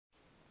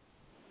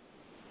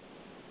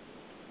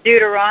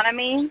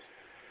Deuteronomy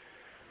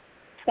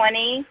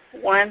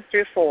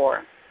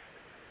 20:1-4.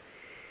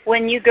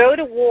 When you go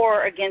to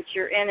war against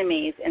your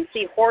enemies and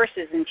see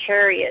horses and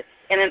chariots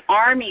and an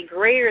army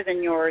greater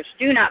than yours,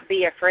 do not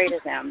be afraid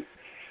of them,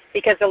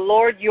 because the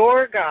Lord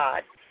your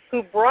God,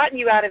 who brought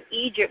you out of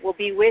Egypt, will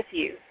be with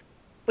you.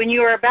 When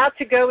you are about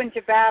to go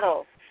into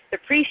battle, the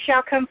priest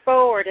shall come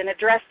forward and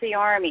address the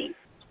army.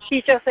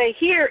 He shall say,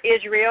 "Hear,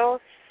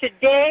 Israel,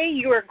 today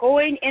you are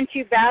going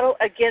into battle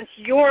against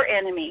your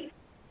enemy.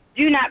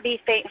 Do not be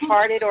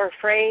faint-hearted or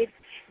afraid.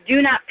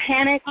 Do not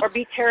panic or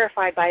be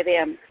terrified by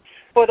them.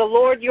 For the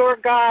Lord your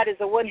God is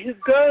the one who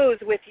goes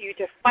with you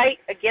to fight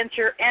against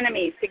your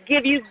enemies, to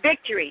give you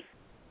victory.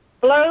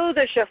 Blow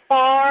the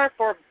shofar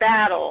for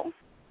battle."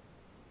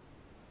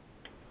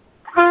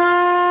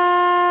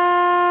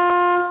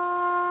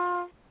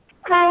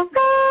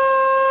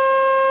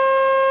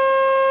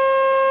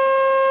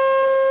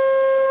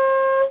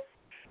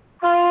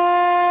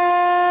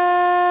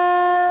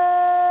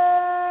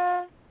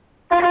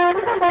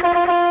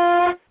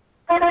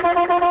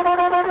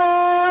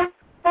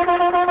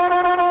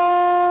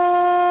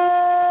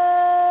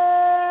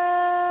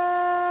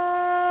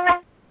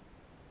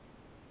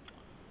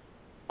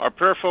 Our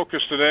prayer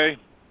focus today,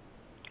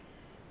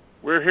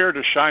 we're here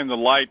to shine the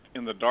light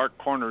in the dark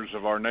corners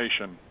of our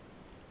nation.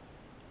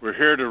 We're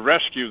here to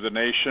rescue the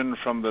nation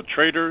from the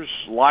traitors,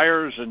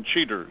 liars, and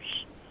cheaters,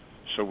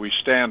 so we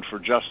stand for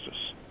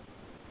justice.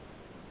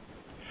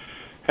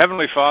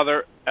 Heavenly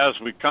Father, as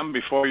we come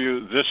before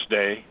you this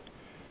day,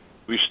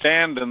 we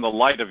stand in the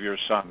light of your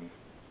Son.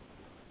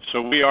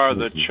 So we are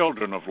the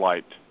children of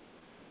light,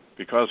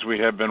 because we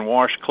have been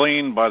washed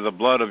clean by the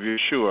blood of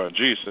Yeshua,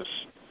 Jesus.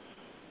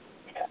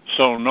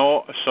 So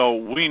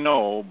we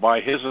know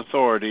by his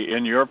authority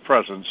in your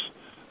presence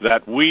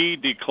that we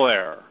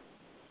declare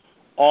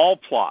all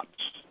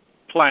plots,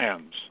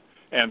 plans,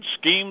 and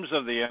schemes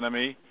of the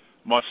enemy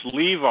must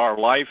leave our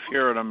life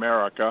here in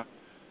America.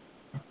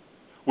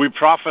 We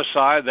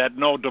prophesy that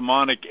no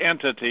demonic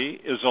entity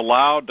is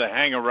allowed to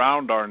hang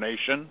around our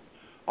nation,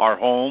 our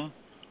home,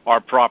 our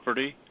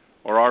property,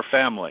 or our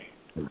family.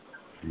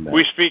 Amen.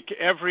 We speak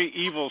every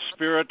evil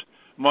spirit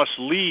must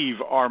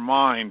leave our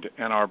mind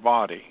and our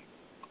body.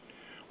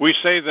 We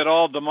say that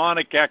all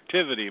demonic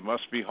activity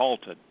must be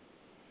halted.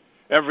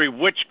 Every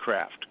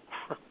witchcraft,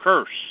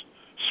 curse,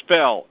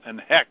 spell,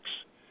 and hex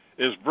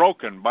is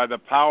broken by the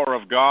power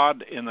of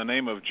God in the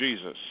name of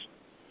Jesus.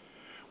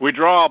 We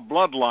draw a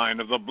bloodline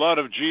of the blood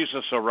of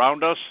Jesus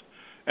around us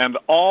and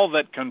all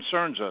that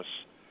concerns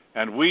us,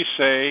 and we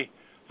say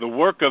the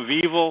work of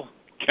evil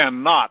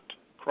cannot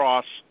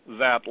cross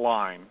that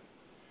line.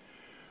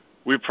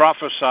 We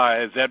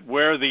prophesy that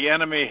where the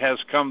enemy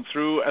has come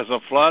through as a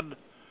flood,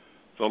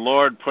 the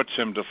Lord puts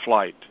him to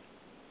flight.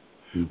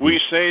 Mm-hmm. We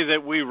say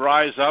that we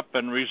rise up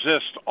and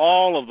resist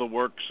all of the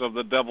works of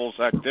the devil's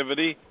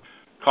activity,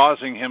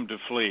 causing him to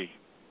flee.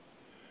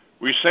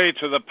 We say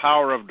to the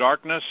power of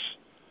darkness,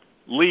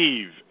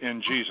 leave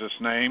in Jesus'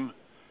 name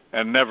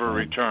and never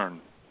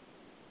return.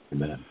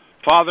 Amen.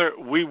 Father,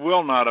 we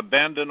will not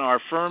abandon our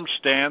firm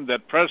stand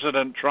that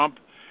President Trump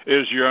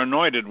is your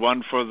anointed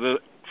one for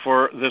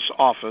this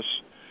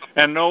office,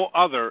 and no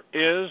other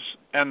is,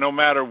 and no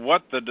matter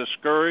what the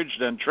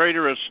discouraged and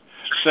traitorous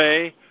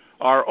say,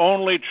 our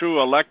only true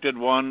elected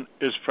one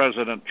is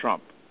President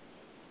Trump.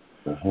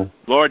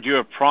 Lord, you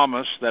have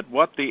promised that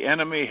what the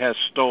enemy has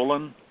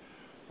stolen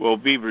will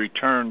be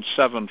returned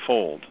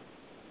sevenfold.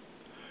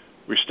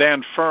 We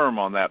stand firm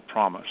on that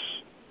promise,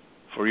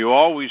 for you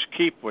always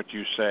keep what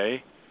you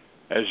say,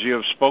 as you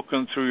have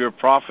spoken through your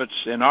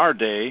prophets in our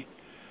day,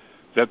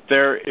 that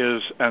there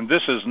is, and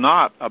this is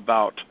not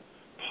about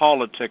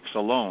politics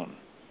alone.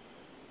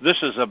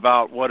 This is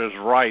about what is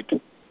right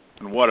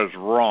and what is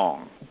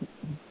wrong.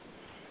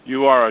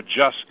 You are a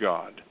just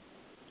God.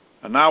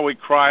 And now we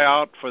cry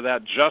out for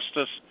that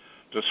justice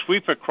to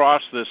sweep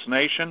across this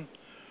nation,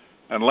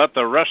 and let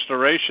the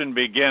restoration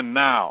begin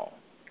now.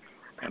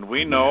 And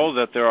we know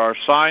that there are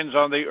signs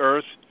on the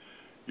earth.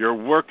 You're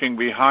working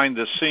behind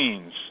the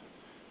scenes,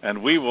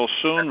 and we will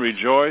soon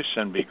rejoice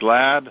and be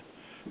glad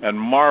and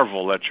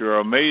marvel at your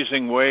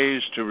amazing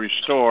ways to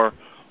restore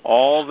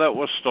all that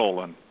was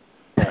stolen,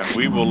 and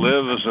we will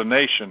live as a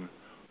nation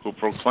who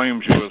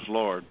proclaims you as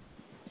Lord.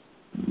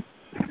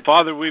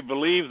 Father, we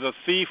believe the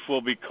thief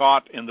will be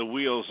caught in the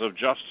wheels of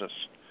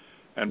justice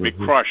and be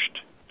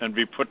crushed and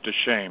be put to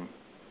shame.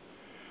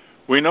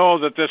 We know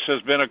that this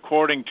has been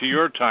according to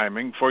your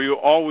timing, for you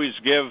always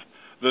give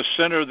the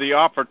sinner the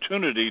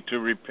opportunity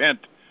to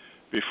repent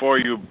before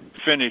you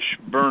finish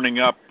burning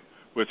up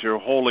with your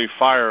holy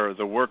fire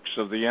the works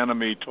of the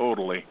enemy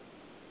totally.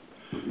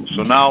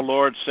 So now,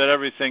 Lord, set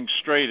everything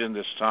straight in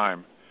this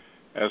time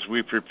as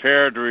we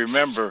prepare to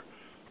remember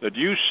that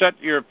you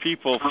set your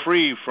people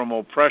free from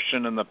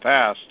oppression in the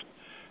past,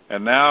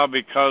 and now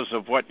because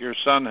of what your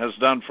Son has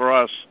done for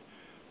us,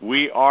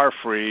 we are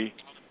free,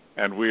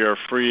 and we are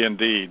free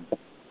indeed.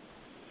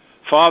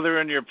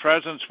 Father, in your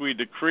presence we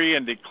decree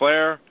and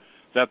declare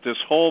that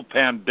this whole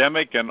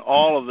pandemic and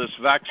all of this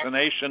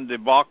vaccination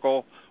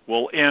debacle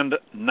will end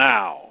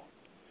now.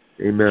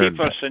 Amen. Keep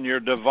us in your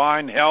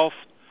divine health,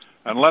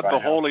 and let the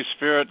Holy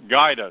Spirit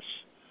guide us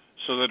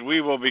so that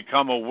we will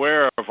become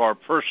aware of our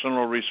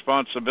personal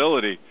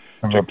responsibility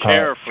to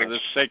care for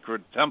this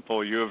sacred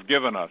temple you have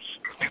given us.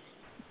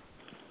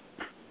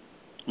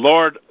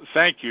 Lord,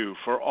 thank you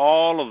for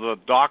all of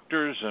the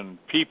doctors and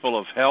people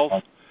of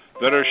health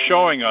that are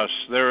showing us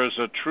there is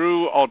a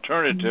true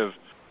alternative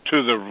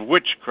to the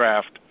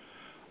witchcraft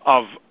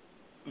of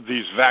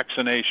these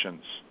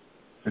vaccinations.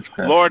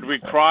 Lord, we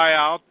cry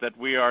out that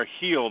we are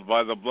healed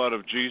by the blood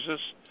of Jesus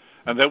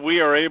and that we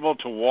are able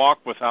to walk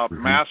without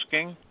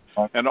masking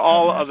and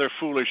all other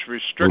foolish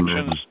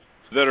restrictions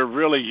that are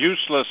really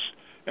useless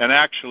and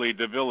actually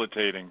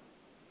debilitating.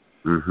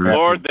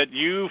 Lord, that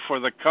you, for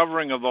the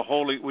covering of the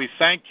Holy, we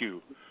thank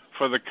you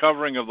for the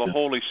covering of the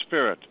Holy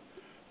Spirit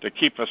to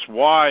keep us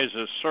wise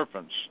as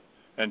serpents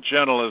and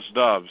gentle as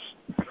doves.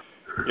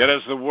 Yet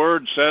as the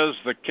word says,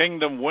 the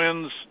kingdom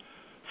wins,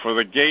 for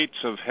the gates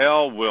of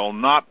hell will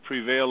not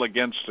prevail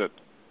against it.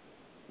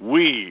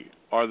 We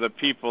are the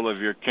people of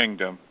your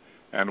kingdom,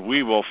 and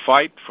we will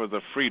fight for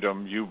the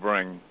freedom you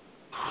bring.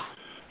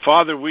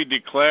 Father, we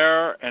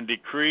declare and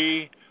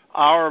decree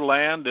our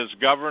land is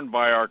governed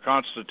by our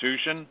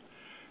Constitution,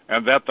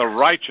 and that the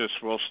righteous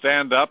will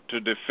stand up to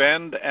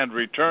defend and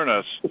return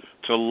us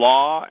to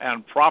law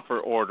and proper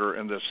order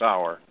in this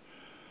hour.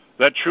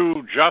 That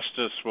true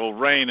justice will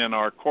reign in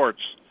our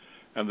courts,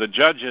 and the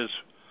judges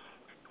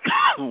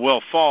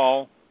will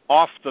fall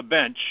off the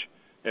bench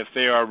if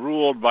they are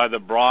ruled by the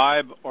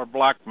bribe or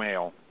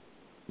blackmail.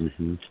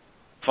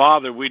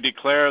 Father, we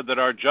declare that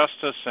our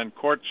justice and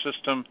court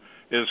system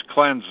is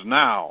cleansed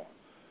now,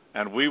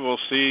 and we will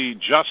see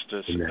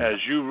justice as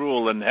you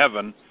rule in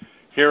heaven,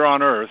 here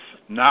on earth,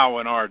 now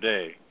in our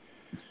day.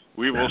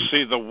 We will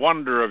see the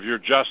wonder of your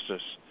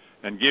justice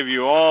and give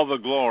you all the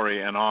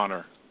glory and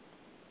honor.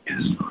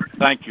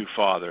 Thank you,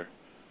 Father,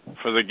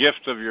 for the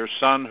gift of your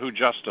Son who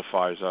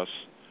justifies us,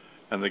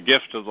 and the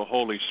gift of the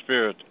Holy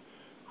Spirit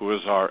who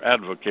is our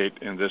advocate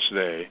in this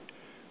day,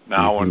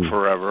 now and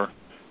forever.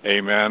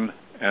 Amen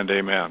and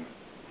amen.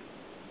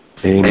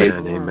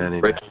 Amen, amen.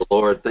 Praise the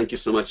Lord. Thank you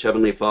so much,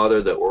 Heavenly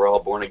Father, that we're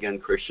all born-again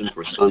Christians.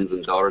 We're sons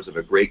and daughters of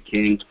a great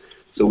King,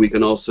 so we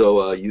can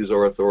also use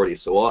our authority.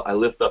 So I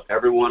lift up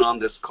everyone on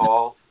this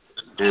call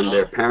and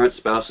their parents,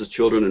 spouses,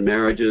 children, and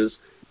marriages,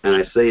 and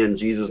I say in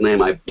Jesus'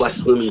 name, I bless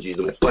them in Jesus'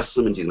 name. I bless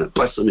them in Jesus' name. I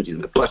bless them in Jesus'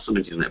 name. I bless them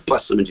in Jesus' name. I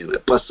bless them in Jesus'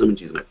 name. I bless them in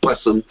Jesus' name. I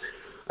bless them.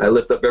 I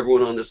lift up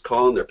everyone on this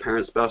call and their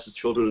parents, spouses,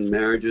 children, and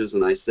marriages,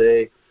 and I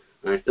say,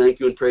 and I thank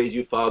you and praise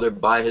you, Father.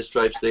 By his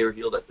stripes they are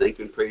healed. I thank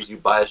you and praise you.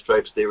 By his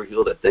stripes they were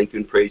healed. I thank you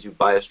and praise you.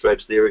 By his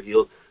stripes they are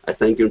healed. I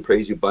thank you and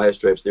praise you. By his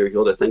stripes they are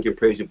healed. I thank you and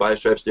praise you. By his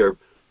stripes they are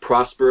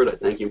prospered. I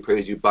thank you and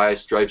praise you. By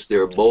his stripes they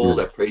are bold.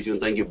 I praise you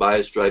and thank you. By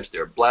his stripes they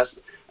are blessed.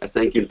 I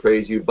thank you and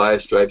praise you. By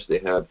his stripes they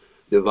have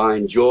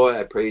divine joy.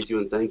 I praise you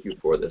and thank you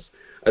for this.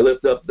 I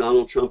lift up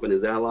Donald Trump and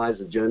his allies'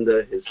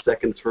 agenda, his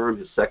second term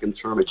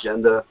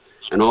agenda,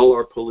 and all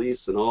our police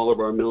and all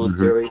of our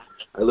military.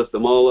 I lift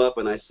them all up,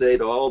 and I say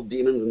to all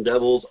demons and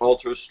devils,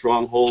 altars,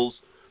 strongholds,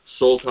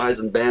 soul ties,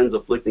 and bands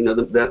affecting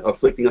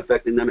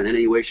them in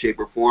any way, shape,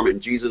 or form, in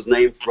Jesus'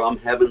 name, from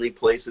heavenly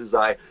places,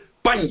 I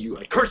bind you,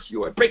 I curse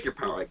you, I break your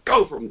power, I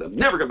go from them,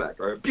 never come back.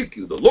 I rebuke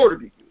you, the Lord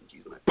rebuke you, in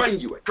Jesus' name. I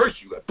bind you, I curse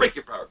you, I break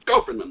your power,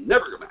 go from them,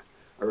 never come back.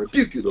 I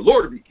rebuke you, the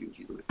Lord rebuke you, in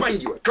Jesus' name. I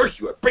bind you, I curse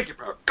you, I break your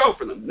power, go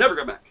from them, never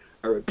come back.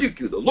 I rebuke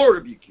you, the Lord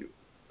rebuke you.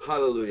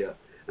 Hallelujah.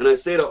 And I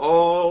say to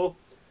all,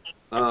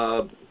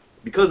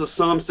 because of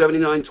Psalm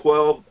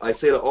 79:12, I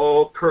say to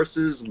all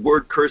curses,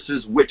 word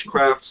curses,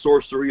 witchcraft,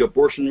 sorcery,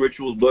 abortion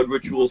rituals, blood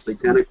rituals,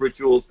 satanic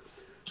rituals,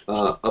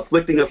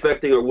 afflicting,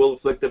 affecting, or will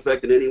afflict,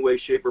 affect in any way,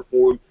 shape, or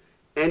form,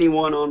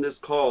 anyone on this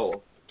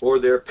call, or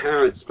their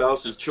parents,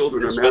 spouses,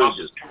 children, or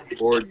marriages,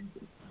 or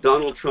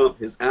Donald Trump,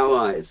 his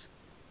allies,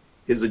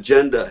 his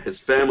agenda, his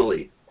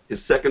family, his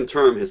second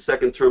term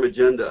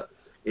agenda,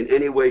 in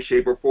any way,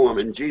 shape, or form.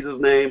 In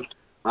Jesus' name,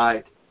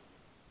 I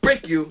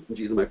break you. In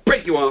Jesus' name, I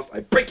break you off.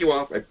 I break you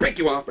off. I break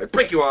you off. I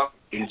break you off.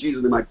 In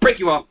Jesus' name, I break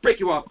you off. Break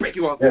you off. Break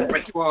you off.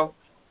 Break you off.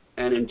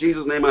 And in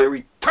Jesus' name, I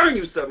return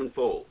you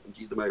sevenfold. In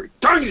Jesus' name, I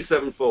return you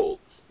sevenfold.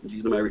 In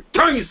Jesus' name, I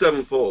return you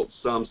sevenfold.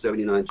 Psalm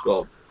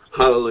 79:12.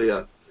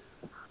 Hallelujah.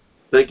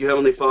 Thank you,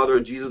 Heavenly Father.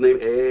 In Jesus' name,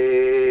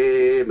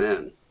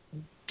 amen.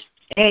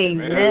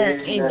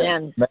 Amen.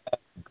 Amen.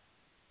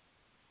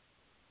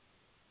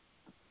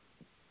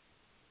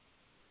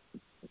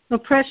 Well,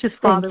 precious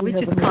Father, we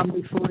just come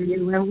before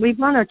you, and we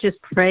want to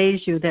just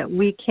praise you that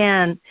we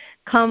can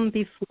come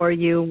before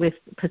you with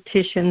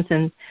petitions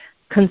and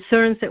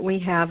concerns that we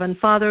have. And,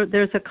 Father,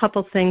 there's a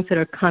couple things that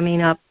are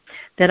coming up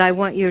that I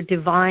want your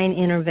divine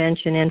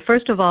intervention in.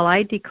 First of all,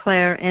 I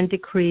declare and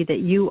decree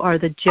that you are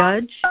the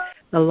judge,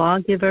 the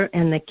lawgiver,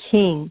 and the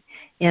king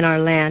in our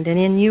land, and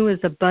in you is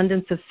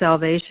abundance of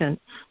salvation.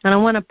 And I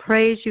want to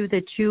praise you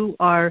that you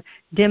are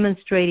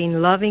demonstrating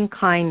loving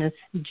kindness,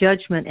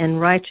 judgment, and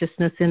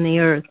righteousness in the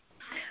earth.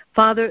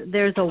 Father,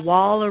 there's a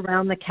wall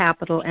around the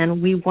Capitol,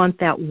 and we want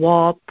that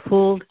wall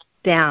pulled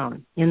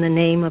down in the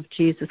name of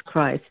Jesus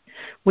Christ.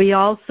 We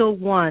also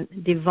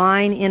want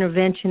divine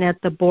intervention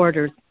at the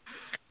borders.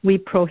 We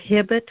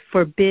prohibit,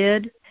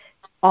 forbid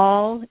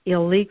all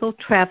illegal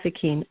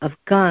trafficking of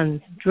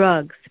guns,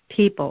 drugs,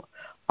 people,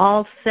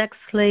 all sex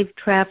slave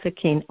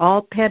trafficking,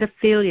 all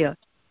pedophilia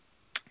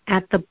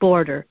at the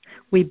border.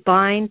 We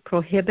bind,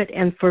 prohibit,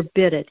 and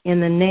forbid it in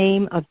the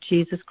name of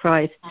Jesus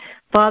Christ.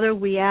 Father,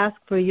 we ask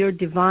for your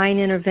divine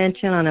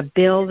intervention on a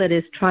bill that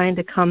is trying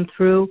to come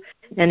through,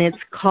 and it's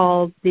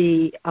called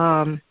the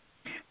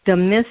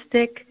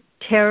Domestic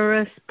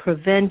Terrorist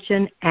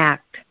Prevention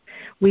Act.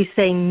 We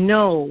say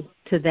no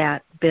to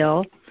that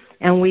bill,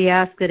 and we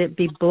ask that it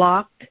be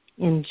blocked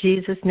in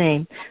Jesus'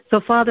 name. So,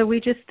 Father, we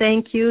just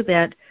thank you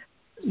that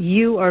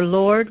you are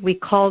Lord. We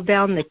call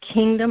down the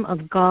kingdom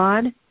of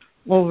God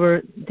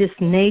over this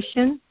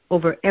nation,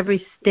 over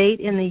every state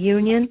in the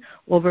union,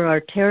 over our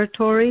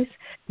territories.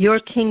 Your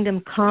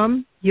kingdom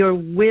come, your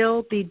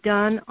will be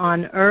done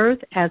on earth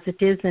as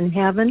it is in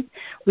heaven.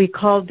 We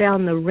call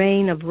down the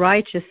reign of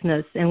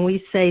righteousness, and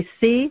we say,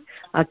 see,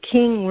 a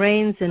king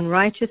reigns in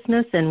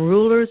righteousness and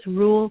rulers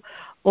rule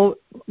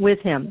with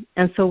him.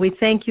 And so we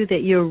thank you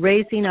that you're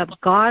raising up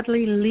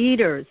godly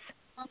leaders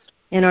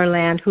in our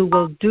land who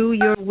will do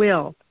your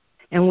will.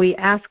 And we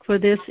ask for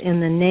this in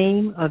the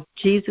name of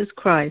Jesus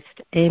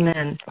Christ.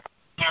 Amen.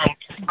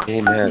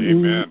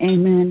 Amen.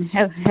 Amen.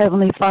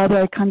 Heavenly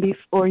Father, I come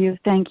before you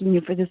thanking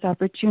you for this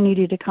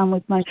opportunity to come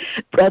with my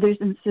brothers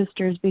and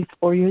sisters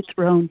before your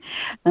throne.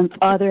 And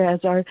Father, as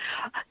our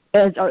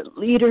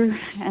leader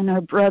and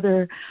our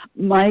brother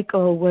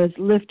Michael was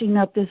lifting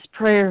up this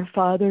prayer,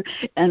 Father,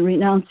 and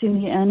renouncing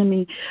the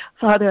enemy,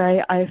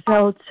 Father, I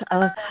felt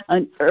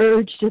an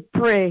urge to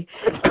pray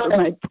for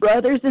my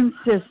brothers and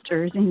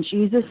sisters in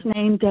Jesus'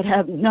 name that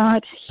have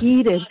not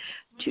heeded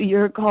to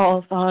your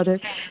call, Father,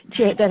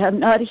 that have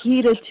not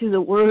heeded to the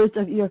words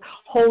of your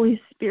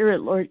Holy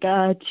Spirit, Lord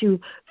God, to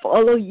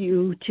follow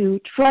you, to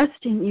trust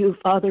in you,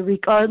 Father,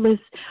 regardless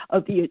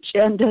of the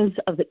agendas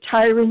of the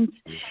tyrants,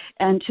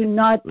 and to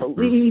not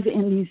believe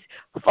in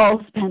these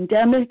false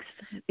pandemics,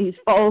 these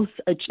false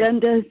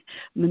agendas,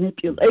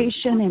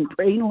 manipulation and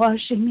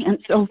brainwashing. And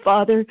so,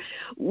 Father,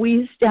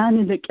 we stand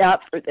in the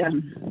gap for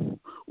them.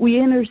 We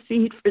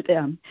intercede for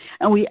them,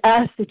 and we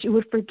ask that you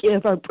would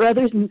forgive our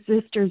brothers and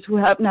sisters who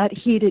have not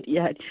heeded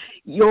yet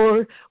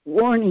your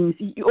warnings,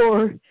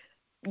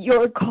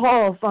 your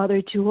call,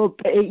 Father, to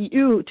obey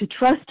you, to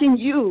trust in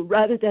you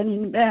rather than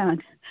in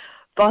man.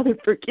 Father,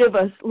 forgive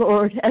us,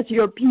 Lord, as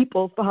your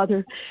people,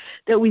 Father,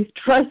 that we've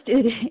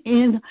trusted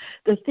in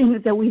the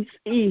things that we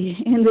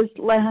see in this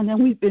land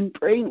and we've been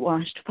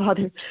brainwashed,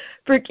 Father.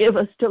 Forgive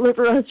us,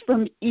 deliver us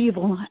from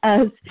evil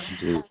as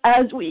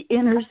we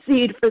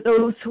intercede for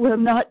those who have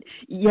not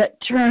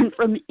yet turned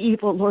from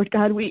evil, Lord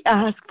God. We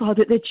ask,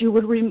 Father, that you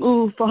would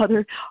remove,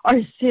 Father, our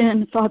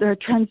sin, Father, our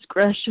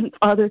transgression,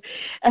 Father,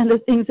 and the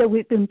things that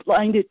we've been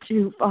blinded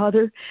to,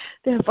 Father.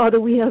 That, Father,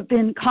 we have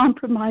been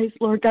compromised,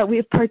 Lord God. We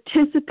have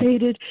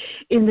participated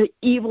in the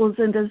evils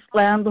in this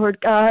land, Lord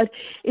God,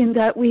 in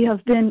that we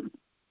have been,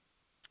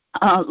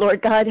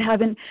 Lord God,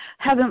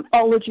 haven't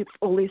followed you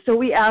fully. So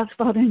we ask,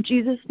 Father, in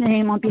Jesus'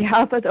 name, on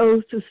behalf of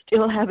those who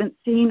still haven't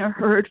seen or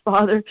heard,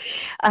 Father,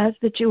 ask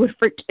that you would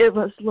forgive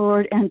us,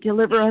 Lord, and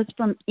deliver us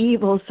from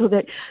evil so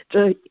that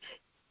the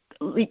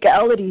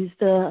legalities,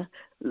 the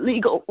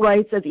legal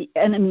rights of the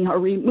enemy are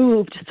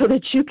removed so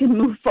that you can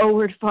move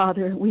forward,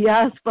 Father. We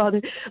ask,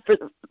 Father, for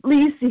the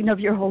releasing of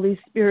your Holy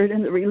Spirit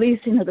and the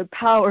releasing of the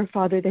power,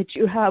 Father, that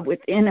you have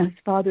within us,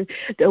 Father,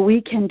 that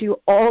we can do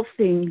all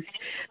things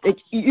that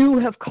you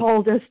have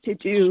called us to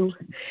do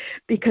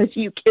because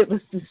you give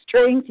us the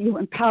strength, you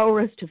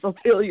empower us to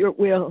fulfill your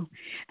will,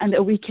 and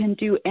that we can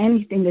do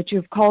anything that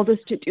you've called us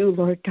to do,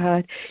 Lord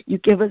God. You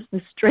give us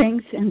the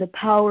strength and the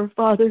power,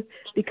 Father,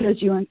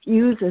 because you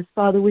infuse us,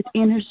 Father, with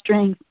inner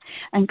strength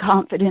and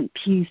confident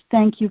peace.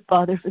 Thank you,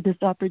 Father, for this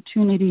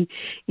opportunity.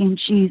 In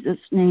Jesus'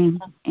 name,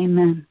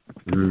 amen.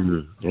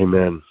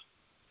 Amen.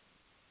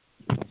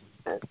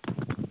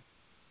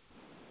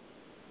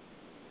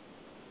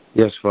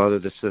 Yes, Father,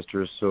 the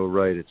sister is so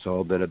right. It's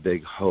all been a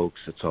big hoax.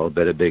 It's all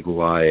been a big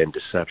lie and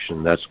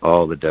deception. That's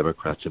all the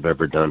Democrats have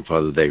ever done,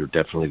 Father. They are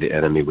definitely the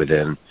enemy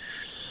within.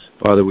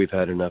 Father, we've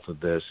had enough of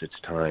this. It's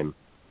time.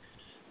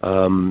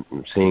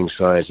 Seeing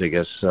signs, I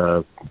guess,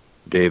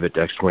 David,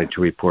 X22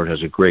 report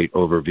has a great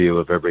overview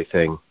of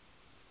everything.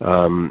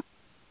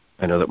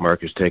 I know that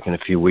Mark has taken a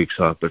few weeks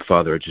off, but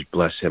Father, I just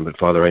bless him. But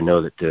Father, I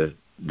know that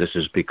this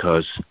is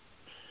because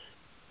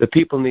the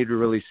people need to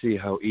really see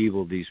how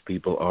evil these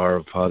people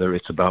are. Father,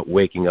 it's about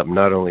waking up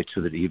not only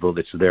to the evil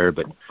that's there,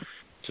 but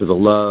to the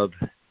love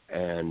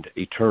and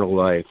eternal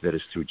life that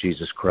is through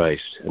Jesus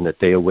Christ, and that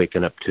they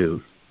awaken up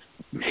to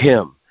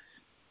him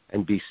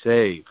and be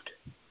saved,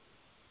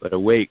 but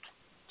awake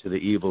to the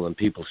evil and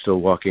people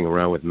still walking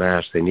around with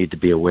masks. They need to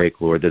be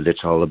awake, Lord, that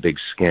it's all a big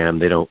scam.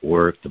 They don't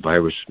work. The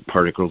virus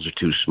particles are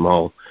too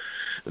small.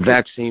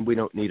 Vaccine, we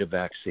don't need a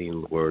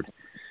vaccine, Lord.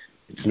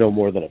 It's no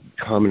more than a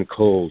common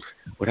cold.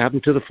 What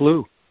happened to the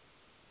flu?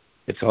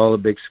 It's all a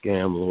big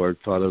scam, Lord.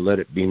 Father, let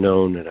it be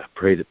known, and I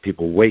pray that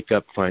people wake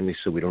up finally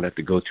so we don't have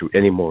to go through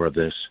any more of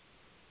this.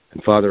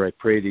 And Father, I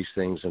pray these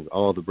things and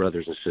all the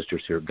brothers and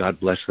sisters here. God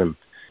bless them.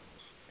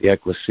 the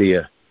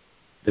ecclesia,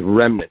 the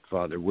remnant,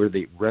 Father. We're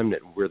the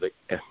remnant. We're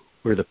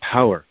the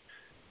power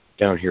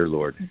down here,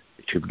 Lord,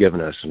 that you've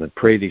given us. And I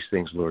pray these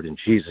things, Lord, in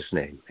Jesus'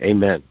 name.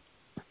 Amen.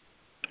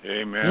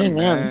 Amen.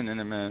 Amen and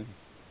amen.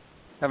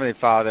 Heavenly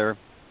Father,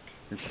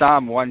 in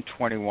Psalm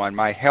 121,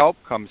 my help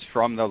comes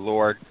from the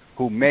Lord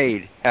who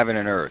made heaven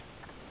and earth.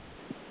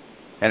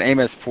 And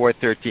Amos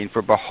 4:13,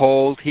 for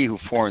behold, he who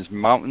forms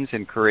mountains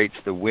and creates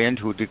the wind,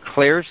 who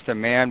declares to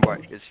man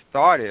what his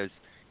thought is,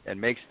 and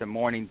makes the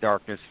morning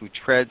darkness, who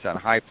treads on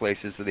high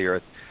places of the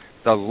earth.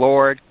 The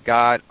Lord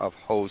God of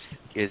hosts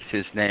is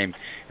his name.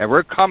 And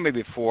we're coming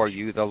before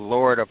you, the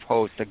Lord of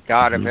hosts, the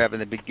God of heaven,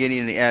 the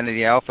beginning and the end, and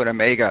the Alpha and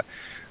Omega,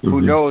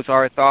 who knows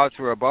our thoughts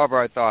are above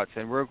our thoughts.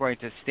 And we're going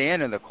to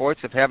stand in the courts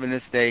of heaven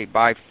this day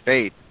by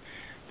faith,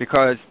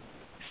 because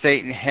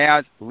Satan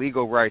has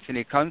legal rights, and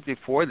he comes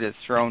before this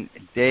throne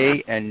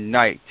day and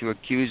night to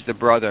accuse the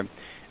brother.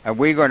 And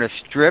we're going to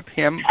strip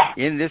him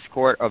in this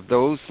court of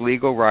those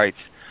legal rights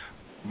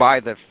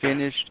by the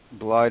finished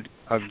blood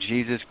of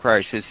Jesus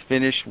Christ, his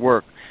finished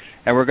work.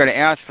 And we're going to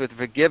ask for the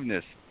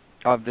forgiveness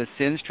of the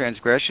sins,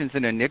 transgressions,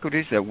 and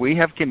iniquities that we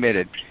have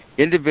committed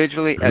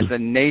individually as a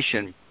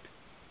nation,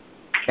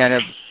 and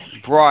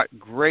have brought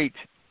great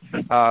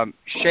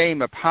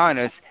shame upon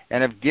us,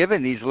 and have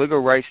given these legal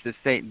rights to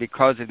Satan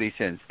because of these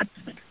sins.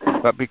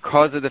 But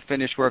because of the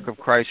finished work of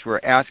Christ, we're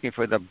asking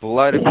for the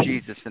blood of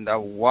Jesus and to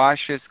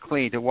wash us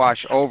clean, to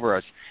wash over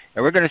us.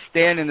 And we're going to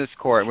stand in this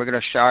court, and we're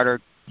going to shout our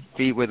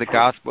feet with the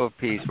gospel of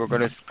peace. We're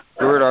going to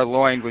gird our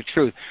loins with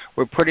truth.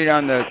 We're putting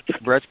on the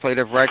breastplate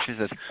of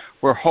righteousness.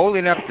 We're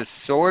holding up the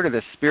sword of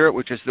the Spirit,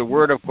 which is the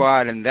word of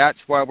God, and that's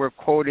why we're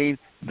quoting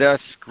the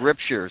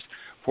scriptures.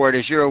 For it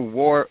is your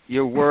word,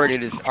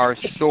 it is our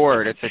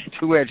sword. It's a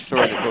two-edged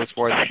sword that goes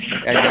forth,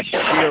 and the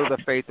shield of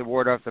faith to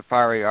ward off the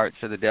fiery arts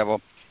of the devil.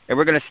 And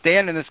we're going to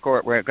stand in this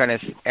court. We're going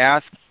to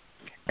ask,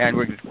 and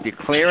we're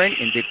declaring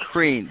and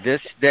decreeing this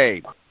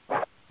day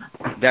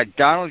that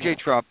Donald J.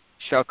 Trump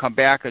shall come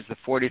back as the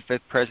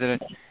 45th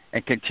president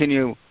and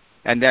continue,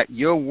 and that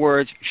your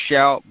words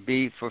shall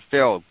be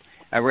fulfilled.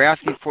 And we're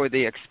asking for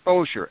the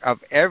exposure of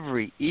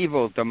every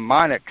evil,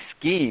 demonic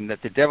scheme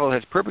that the devil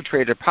has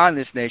perpetrated upon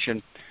this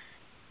nation,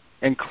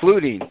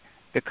 including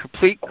the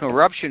complete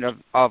corruption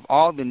of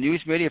all the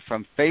news media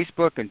from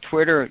Facebook and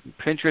Twitter and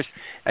Pinterest,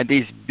 and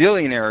these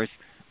billionaires,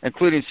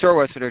 including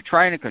Soros, that are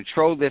trying to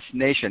control this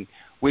nation.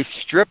 We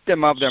stripped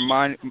them of their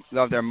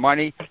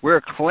money.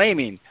 We're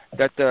claiming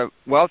that the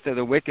wealth of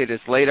the wicked is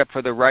laid up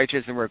for the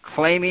righteous, and we're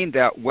claiming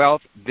that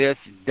wealth this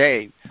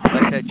day.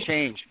 Let that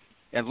change.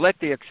 And let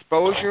the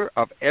exposure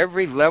of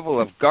every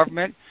level of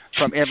government,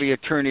 from every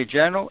attorney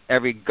general,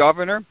 every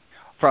governor,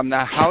 from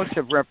the House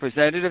of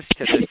Representatives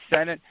to the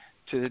Senate,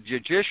 to the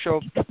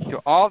judicial,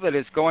 to all that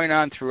is going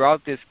on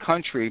throughout this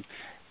country,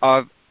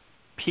 of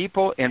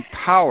people in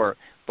power,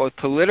 both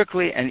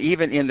politically and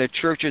even in the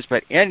churches,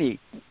 but any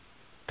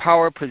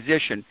power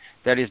position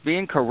that is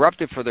being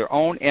corrupted for their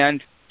own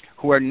end,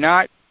 who are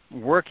not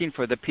working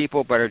for the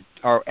people but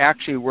are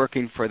actually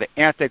working for the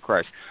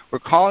Antichrist. We're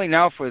calling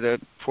now for the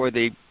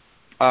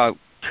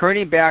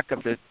turning back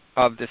of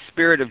the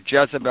spirit of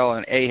Jezebel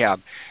and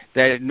Ahab,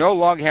 that it no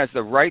longer has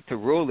the right to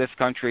rule this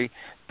country,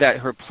 that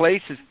her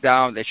place is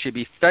down, that she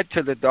be fed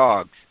to the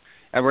dogs.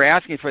 And we're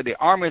asking for the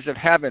armies of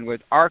heaven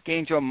with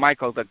Archangel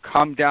Michael to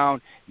come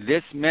down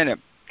this minute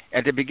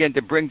and to begin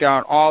to bring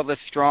down all the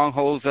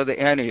strongholds of the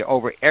enemy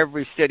over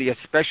every city,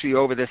 especially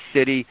over the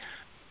city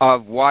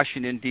of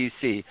Washington,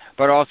 D.C.,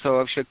 but also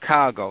of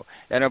Chicago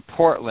and of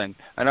Portland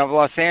and of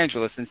Los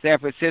Angeles and San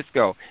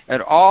Francisco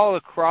and all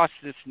across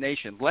this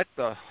nation. Let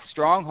the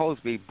strongholds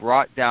be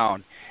brought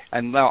down,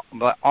 and let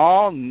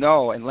all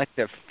know, and let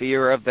the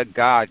fear of the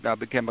God now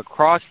become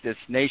across this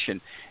nation,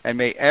 and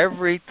may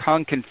every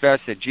tongue confess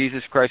that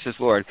Jesus Christ is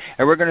Lord.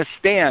 And we're going to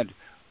stand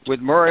with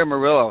Murray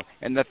Murillo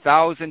and the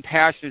 1,000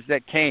 pastors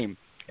that came,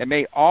 and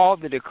may all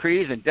the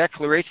decrees and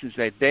declarations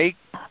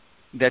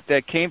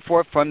that came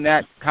forth from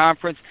that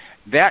conference,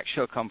 that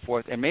shall come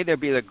forth, and may there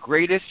be the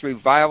greatest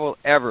revival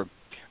ever.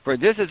 For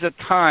this is a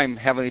time,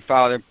 Heavenly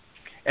Father,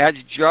 as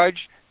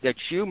judge, that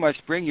you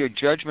must bring your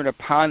judgment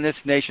upon this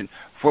nation,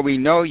 for we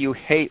know you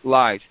hate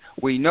lies.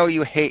 We know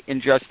you hate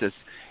injustice,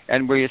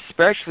 and we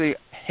especially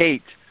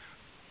hate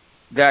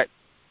that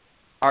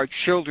our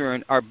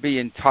children are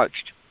being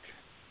touched,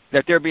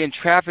 that they're being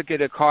trafficked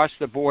across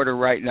the border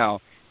right now.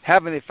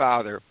 Heavenly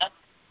Father,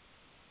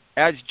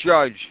 as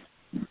judge,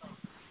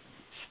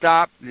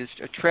 stop this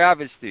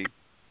travesty.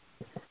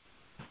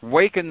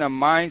 Waken the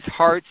minds,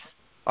 hearts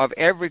of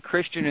every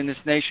Christian in this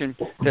nation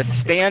to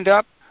stand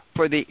up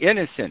for the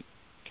innocent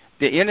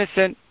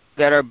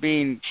that are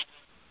being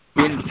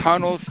in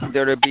tunnels,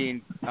 that are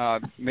being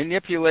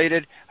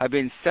manipulated, have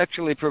been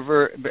sexually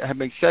have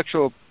been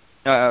sexual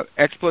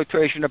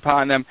exploitation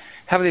upon them.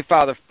 Heavenly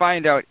Father,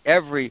 find out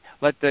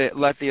let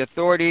the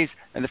authorities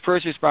and the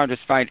first responders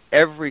find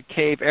every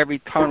cave, every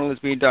tunnel is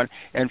being done,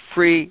 and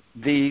free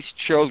these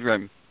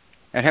children.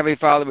 And Heavenly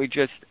Father, we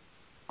just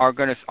are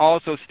going to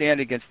also stand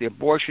against the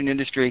abortion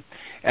industry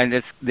and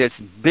this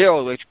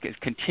bill which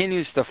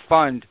continues to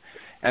fund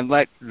and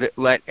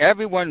let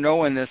everyone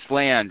know in this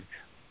land,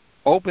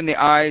 open the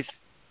eyes,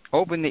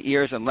 open the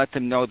ears, and let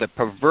them know the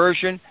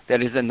perversion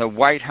that is in the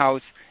White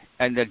House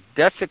and the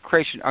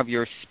desecration of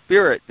your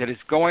spirit that is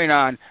going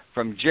on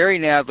from Jerry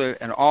Nadler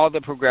and all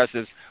the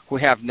progressives who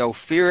have no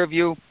fear of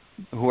you,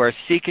 who are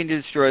seeking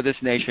to destroy this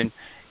nation,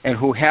 and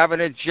who have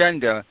an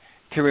agenda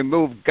to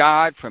remove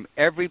God from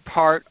every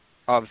part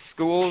of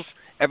schools,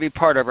 every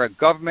part of our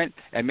government,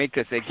 and make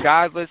us a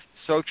godless,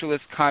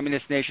 socialist,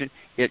 communist nation.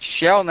 It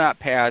shall not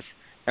pass,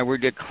 and we're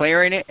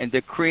declaring it and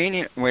decreeing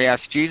it. And we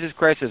ask Jesus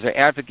Christ as our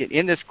advocate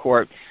in this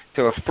court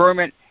to affirm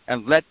it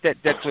and let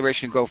that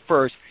declaration go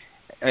first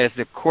as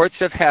the courts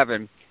of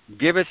heaven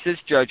give us this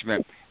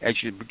judgment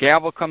as your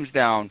gavel comes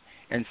down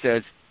and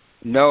says,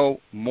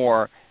 no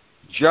more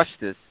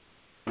justice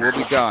will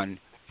be done,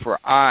 for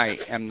I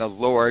am the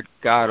Lord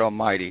God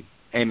Almighty.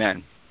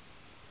 Amen.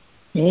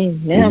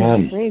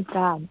 Amen. Praise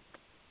God.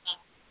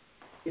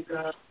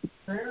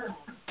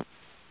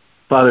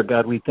 Father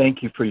God, we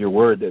thank you for your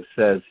word that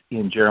says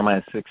in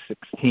Jeremiah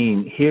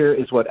 6:16, here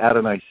is what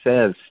Adonai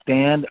says,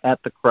 stand at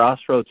the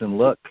crossroads and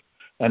look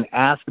and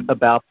ask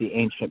about the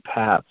ancient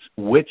paths.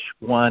 Which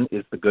one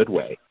is the good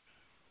way?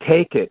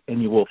 Take it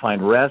and you will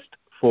find rest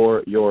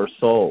for your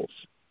souls.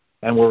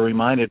 And we're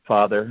reminded,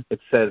 Father, it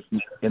says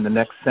in the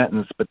next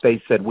sentence, but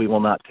they said we will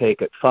not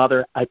take it.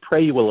 Father, I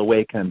pray you will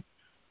awaken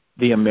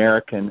the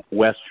American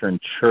Western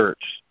church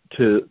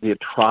to the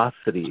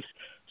atrocities.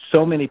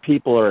 So many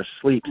people are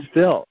asleep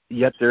still,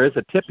 yet there is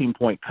a tipping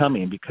point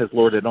coming because,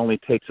 Lord, it only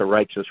takes a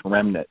righteous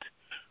remnant.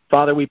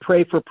 Father, we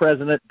pray for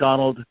President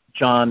Donald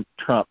John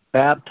Trump.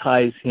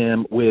 Baptize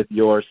him with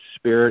your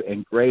spirit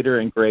in greater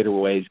and greater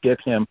ways. Give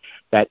him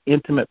that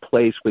intimate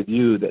place with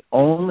you that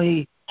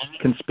only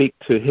can speak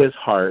to his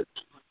heart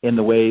in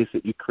the ways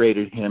that you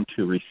created him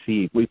to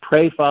receive. We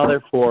pray,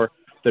 Father, for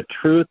the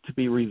truth to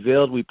be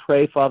revealed. We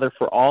pray, Father,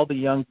 for all the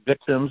young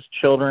victims,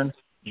 children,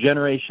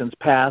 generations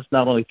past,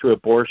 not only through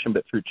abortion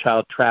but through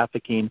child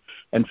trafficking.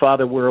 And,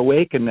 Father, we're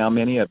awakened now,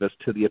 many of us,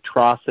 to the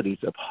atrocities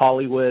of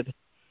Hollywood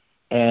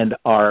and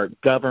our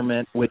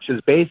government, which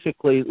is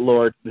basically,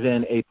 Lord,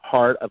 then a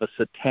part of a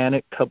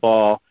satanic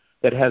cabal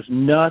that has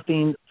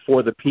nothing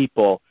for the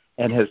people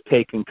and has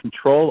taken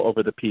control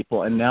over the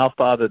people. And now,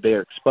 Father, they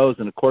are exposed.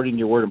 And according to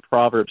your word in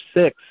Proverbs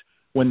 6,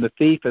 when the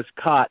thief is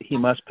caught, he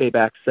must pay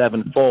back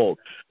sevenfold.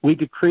 We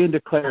decree and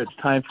declare it's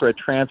time for a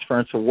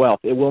transference of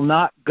wealth. It will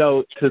not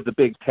go to the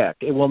big tech.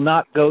 It will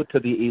not go to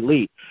the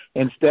elite.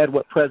 Instead,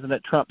 what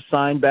President Trump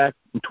signed back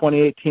in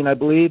 2018, I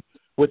believe,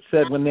 which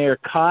said when they are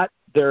caught,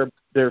 their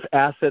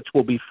assets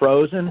will be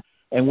frozen.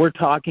 And we're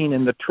talking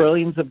in the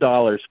trillions of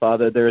dollars,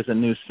 Father. There is a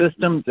new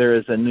system. There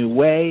is a new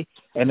way,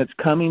 and it's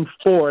coming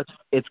forth.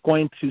 It's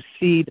going to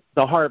seed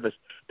the harvest.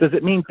 Does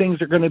it mean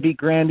things are going to be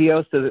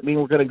grandiose? Does it mean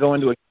we're going to go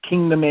into a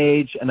kingdom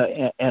age and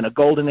a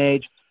golden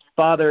age?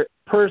 Father,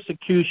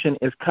 persecution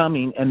is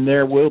coming, and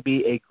there will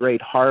be a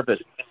great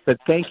harvest. But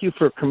thank you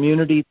for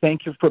community.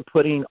 Thank you for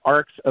putting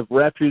arks of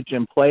refuge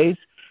in place.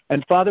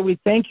 And, Father, we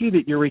thank you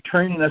that you're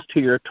returning us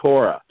to your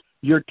Torah,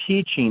 your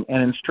teaching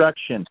and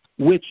instruction,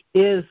 which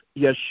is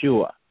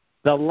Yeshua,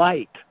 the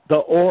light, the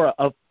aura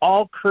of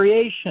all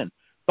creation.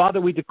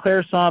 Father, we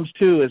declare Psalms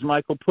 2, as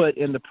Michael put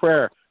in the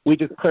prayer, we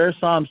declare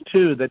Psalms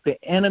 2 that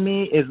the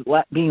enemy is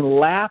being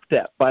laughed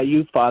at by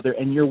you, Father,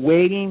 and you're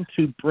waiting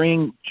to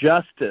bring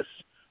justice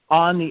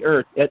on the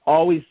earth. It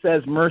always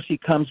says mercy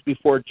comes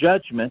before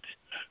judgment,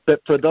 but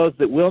for those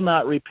that will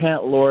not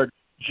repent, Lord,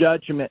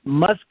 judgment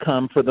must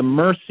come for the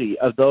mercy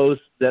of those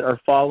that are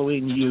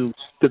following you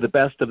to the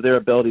best of their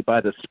ability by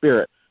the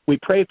Spirit. We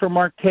pray for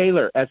Mark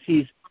Taylor as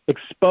he's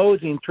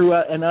exposing through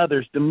and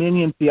others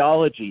dominion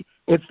theology.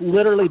 It's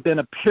literally been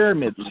a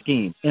pyramid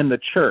scheme in the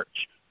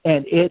church,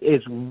 and it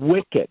is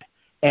wicked.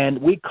 And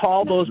we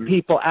call those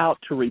people out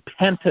to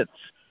repentance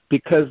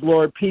because,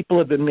 Lord, people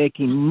have been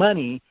making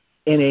money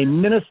in a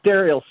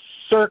ministerial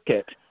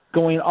circuit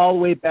going all the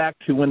way back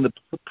to when the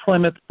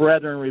Plymouth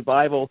Brethren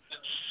revival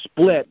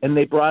split, and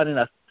they brought in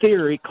a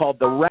theory called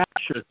the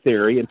rapture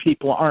theory, and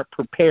people aren't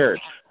prepared.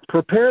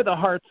 Prepare the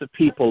hearts of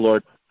people,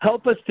 Lord.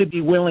 Help us to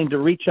be willing to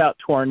reach out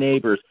to our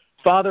neighbors.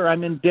 Father,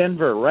 I'm in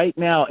Denver right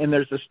now, and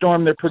there's a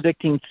storm. They're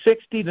predicting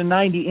 60 to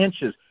 90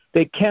 inches.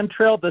 They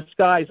chemtrail the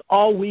skies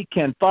all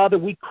weekend. Father,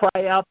 we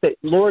cry out that,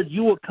 Lord,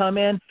 you will come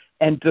in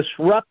and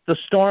disrupt the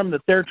storm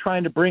that they're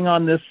trying to bring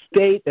on this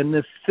state and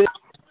this city.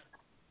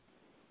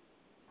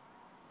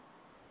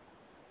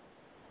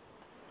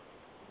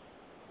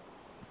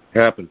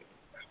 Happened.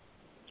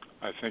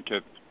 I think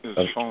his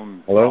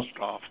phone Hello? dropped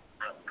off.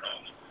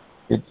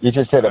 You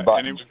just hit a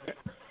button.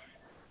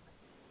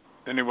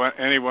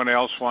 Anyone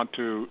else want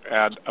to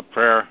add a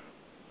prayer?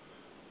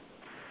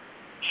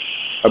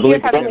 I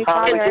believe Heavenly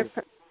Father,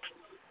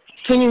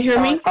 can you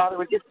hear me?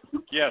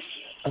 Yes.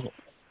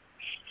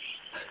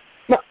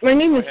 My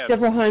name is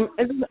Deborah Heim.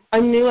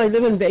 I'm new. I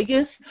live in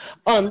Vegas.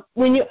 I've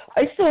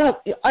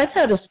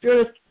had a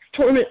spirit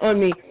torment on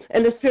me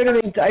and a spirit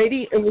of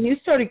anxiety. And when you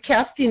started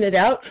casting it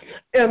out,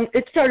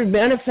 it started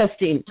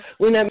manifesting.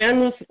 When that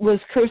man was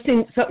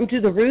cursing something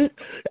to the root,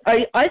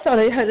 I thought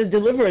I had a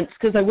deliverance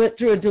because I went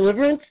through a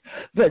deliverance.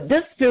 But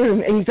this spirit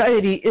of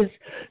anxiety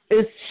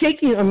is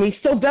shaking on me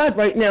so bad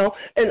right now.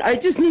 And I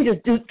just need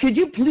to could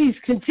you please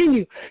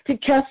continue to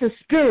cast the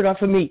spirit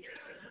off of me?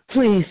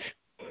 Please.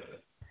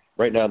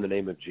 Right now, in the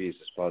name of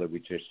Jesus, Father, we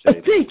just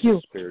say, thank you.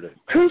 Spirit of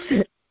curse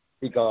it.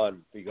 Be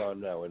gone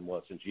now and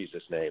once in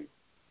Jesus' name.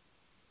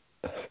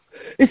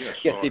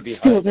 It's Get thee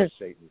behind us,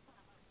 Satan.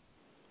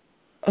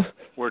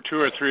 Where 2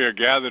 or 3 are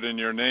gathered in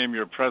your name,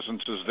 your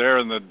presence is there,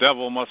 and the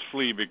devil must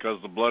flee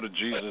because the blood of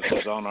Jesus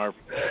is on our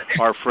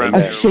friend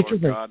here,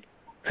 Lord God.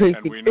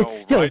 And we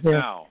know right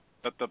now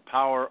that the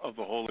power of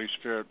the Holy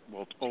Spirit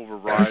will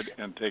override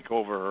and take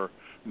over her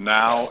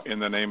now in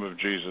the name of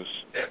Jesus.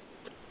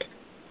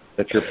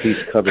 Let your peace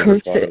cover her,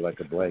 Father, like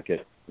a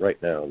blanket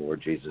right now,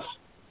 Lord Jesus.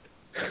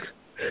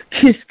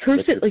 Just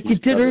curse it like you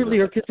did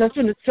earlier, because that's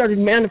when it started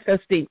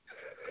manifesting.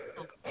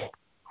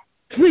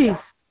 Please.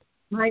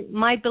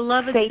 My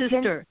beloved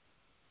sister,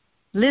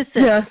 listen.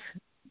 Yes.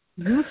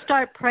 You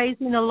start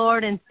praising the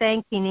Lord and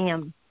thanking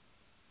Him.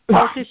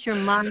 Focus your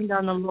mind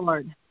on the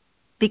Lord,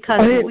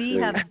 because we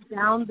have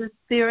bound the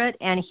spirit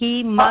and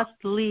he must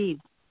leave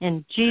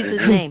in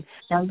Jesus' name.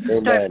 Now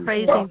you start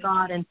praising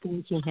God and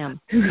thanking Him.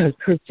 I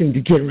cursed him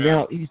to get him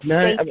out. He's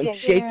mad. I'm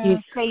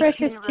shaking.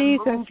 Precious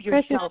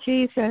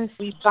Jesus.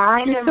 We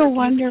bind You're so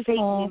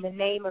wonderful. In the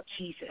name of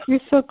Jesus. You're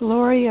so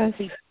glorious.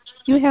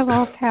 You have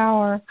all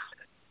power.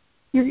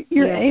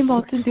 You're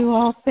able to do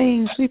all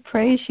things. We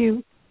praise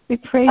you. We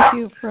praise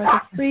you for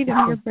the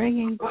freedom you're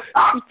bringing.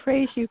 We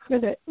praise you for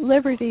the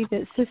liberty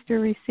that Sister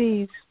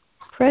receives.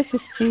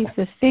 Precious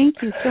Jesus,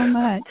 thank you so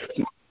much.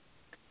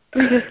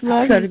 We just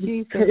love you,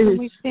 Jesus, and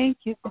we thank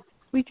you.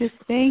 We just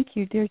thank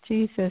you, dear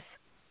Jesus,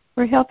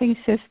 for helping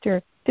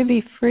Sister to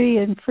be free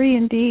and free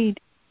indeed.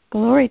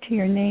 Glory to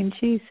your name,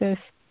 Jesus.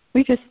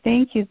 We just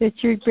thank you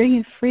that you're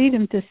bringing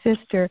freedom to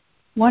Sister,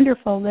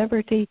 wonderful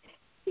liberty.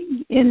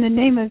 In the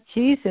name of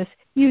Jesus,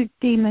 you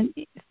demon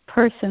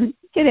person,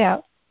 get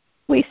out.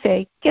 We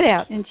say, get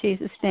out in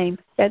Jesus' name.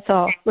 That's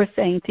all we're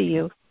saying to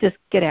you. Just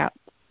get out.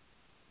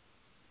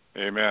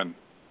 Amen.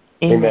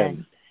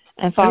 Amen.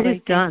 And Father,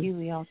 thank you.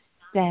 We all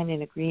stand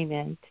in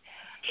agreement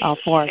for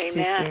our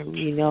sister.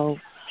 We know,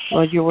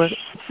 Lord, your word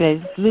says,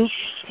 Luke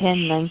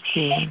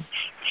 10:19,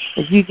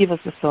 that you give us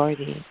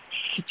authority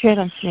to tread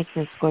on snakes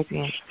and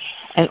scorpions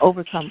and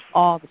overcome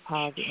all the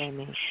power of the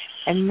enemy.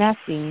 And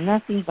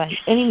nothing by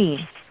any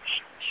means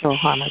shall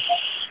harm us.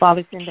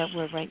 Father, send that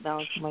word right now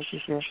to my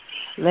sister.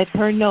 Let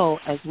her know,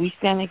 as we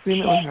stand in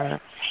agreement with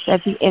her,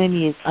 that the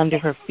enemy is under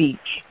her feet.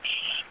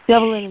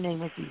 Devil, in the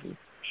name of Jesus,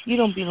 you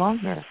don't belong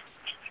here.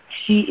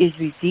 She is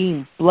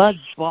redeemed,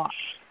 blood-bought.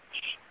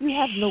 You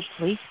have no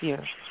place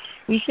here.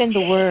 We send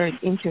the word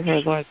into her,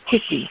 Lord,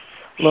 quickly,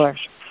 Lord,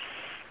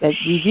 that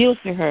reveals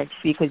to her,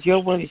 because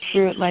your word is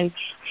spirit life,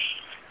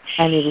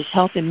 and it is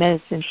health and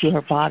medicine to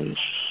her body.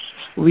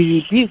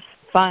 We rebuke,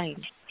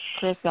 bind,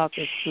 curse out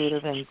the spirit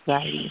of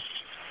anxiety,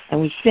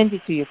 and we send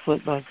it to your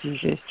foot, Lord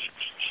Jesus.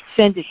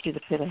 Send it to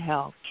the pit of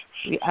hell.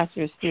 We ask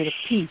for a spirit of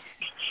peace,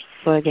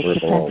 Lord, that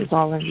surpasses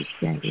all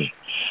understanding.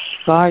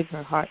 Guard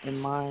her heart and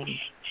mind,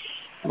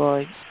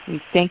 Lord.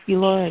 We thank you,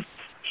 Lord,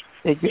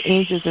 that your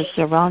angels are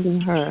surrounding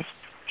her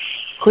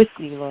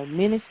quickly, Lord,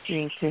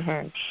 ministering to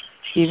her,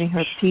 giving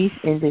her peace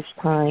in this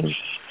time.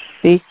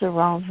 They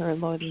surround her,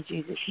 Lord, in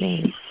Jesus'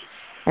 name.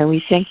 And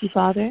we thank you,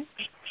 Father,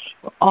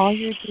 for all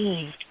you're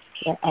doing,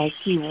 that as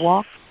she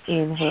walks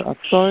in her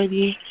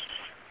authority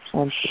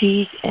and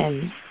peace,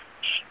 and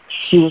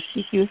she will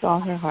seek you with all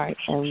her heart.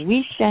 And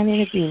we stand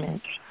in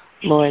agreement,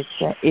 Lord,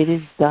 that it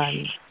is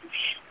done.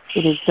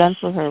 It is done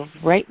for her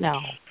right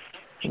now.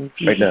 In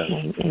Jesus'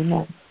 name,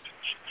 amen.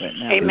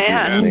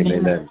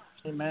 Amen.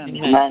 Amen.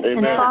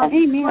 And Father,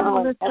 we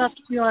lift up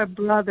to our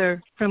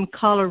brother from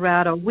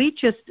Colorado. We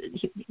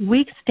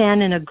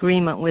stand in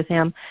agreement with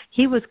him.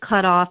 He was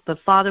cut off, but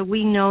Father,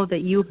 we know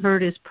that you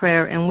heard his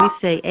prayer, and we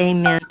say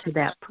amen to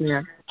that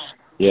prayer.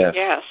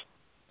 Yes.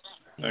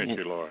 Thank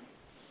you, Lord.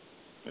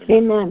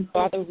 Amen.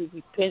 Father, we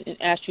repent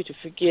and ask you to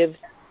forgive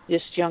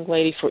this young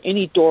lady for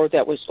any door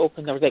that was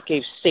open or that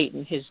gave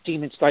Satan his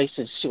demon's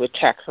license to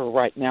attack her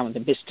right now in the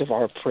midst of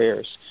our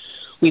prayers.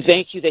 We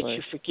thank you that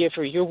you forgive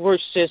her. Your word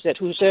says that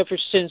whosoever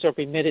sins are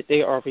remitted,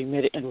 they are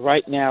remitted. And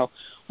right now,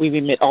 we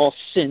remit all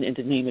sin in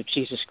the name of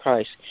Jesus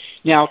Christ.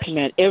 Now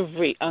command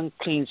every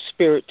unclean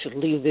spirit to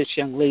leave this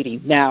young lady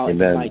now in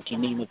the mighty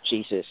name of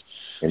Jesus.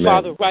 Amen.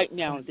 Father, right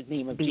now in the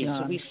name of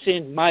Jesus, we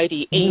send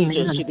mighty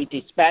angels to be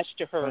dispatched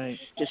to her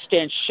to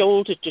stand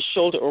shoulder to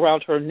shoulder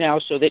around her now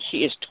so that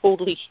she is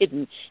totally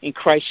hidden in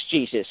Christ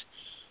Jesus.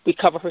 We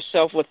cover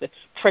herself with the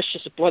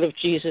precious blood of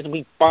Jesus, and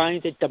we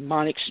bind the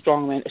demonic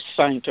strongman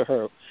assigned to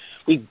her.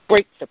 We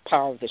break the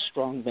power of the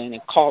strongman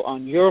and call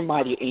on your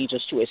mighty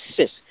angels to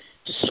assist,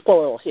 to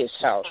spoil his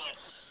house.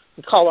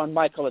 We call on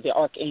Michael, the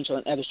archangel,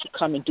 and others to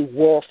come and do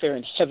warfare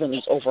in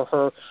heavenlies over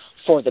her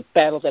for the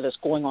battle that is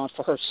going on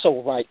for her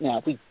soul right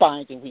now. We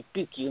bind and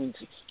rebuke you and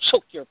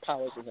choke your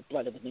powers in the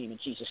blood of the name of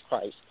Jesus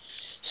Christ.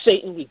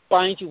 Satan, we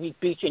bind you,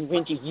 rebuke you, and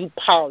render you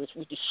powerless.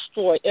 We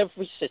destroy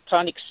every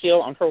satanic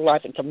seal on her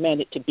life and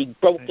command it to be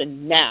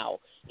broken now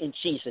in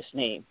Jesus'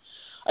 name.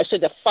 I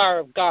send the fire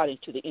of God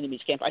into the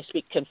enemy's camp. I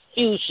speak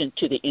confusion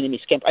to the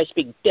enemy's camp. I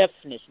speak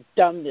deafness,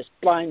 dumbness,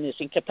 blindness,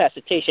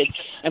 incapacitation,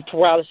 and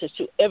paralysis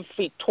to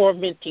every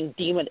tormenting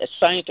demon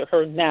assigned to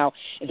her now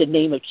in the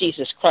name of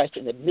Jesus Christ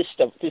in the midst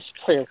of this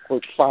prayer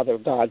group, Father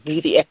God. We,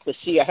 the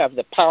ecclesia, have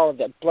the power of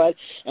the blood,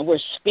 and we're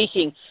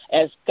speaking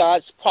as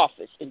God's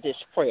prophets in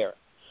this prayer.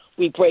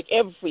 We break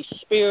every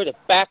spirit of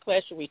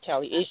backlash and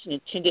retaliation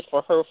intended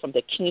for her from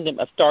the kingdom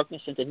of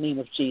darkness in the name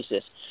of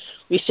Jesus.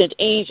 We send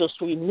angels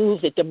to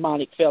remove the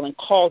demonic veil and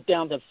call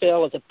down the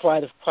veil of the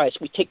bride of Christ.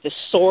 We take the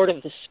sword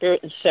of the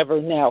Spirit and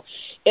sever now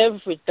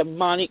every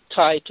demonic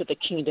tie to the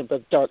kingdom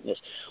of darkness.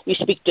 We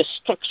speak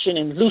destruction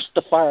and loose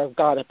the fire of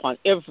God upon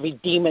every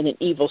demon and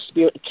evil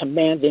spirit and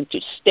command them to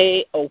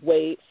stay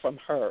away from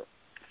her.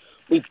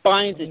 We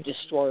bind the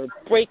destroyer,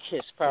 break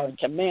his power, and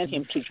command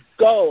him to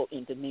go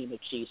in the name of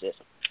Jesus.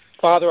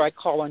 Father, I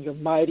call on your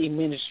mighty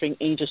ministering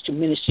angels to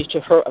minister to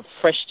her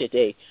afresh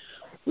today.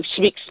 We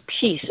speak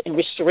peace and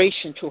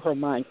restoration to her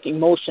mind,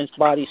 emotions,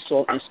 body,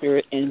 soul, and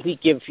spirit, and we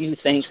give you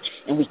thanks,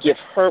 and we give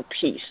her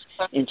peace.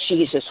 In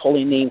Jesus'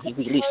 holy name, we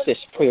release this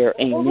prayer.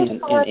 Amen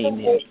and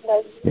amen.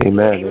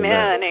 Amen.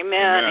 Amen.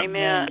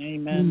 Amen.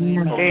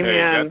 Amen. Okay,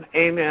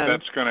 Amen.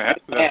 That's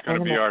going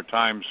to be our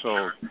time,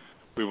 so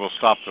we will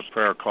stop the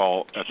prayer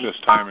call at this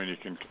time, and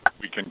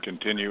we can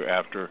continue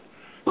after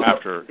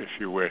if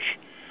you wish.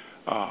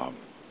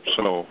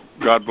 So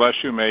God bless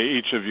you. May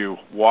each of you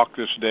walk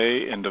this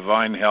day in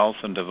divine health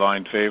and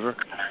divine favor,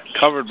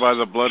 covered by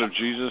the blood of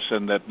Jesus,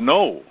 and that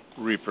no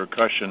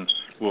repercussion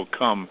will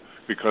come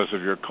because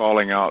of your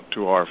calling out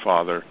to our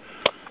Father.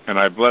 And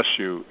I bless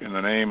you in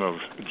the name of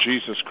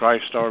Jesus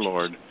Christ our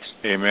Lord.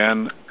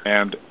 Amen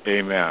and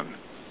amen.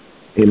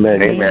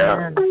 Amen.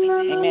 Amen.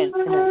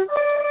 Amen.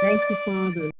 Thank you, Father.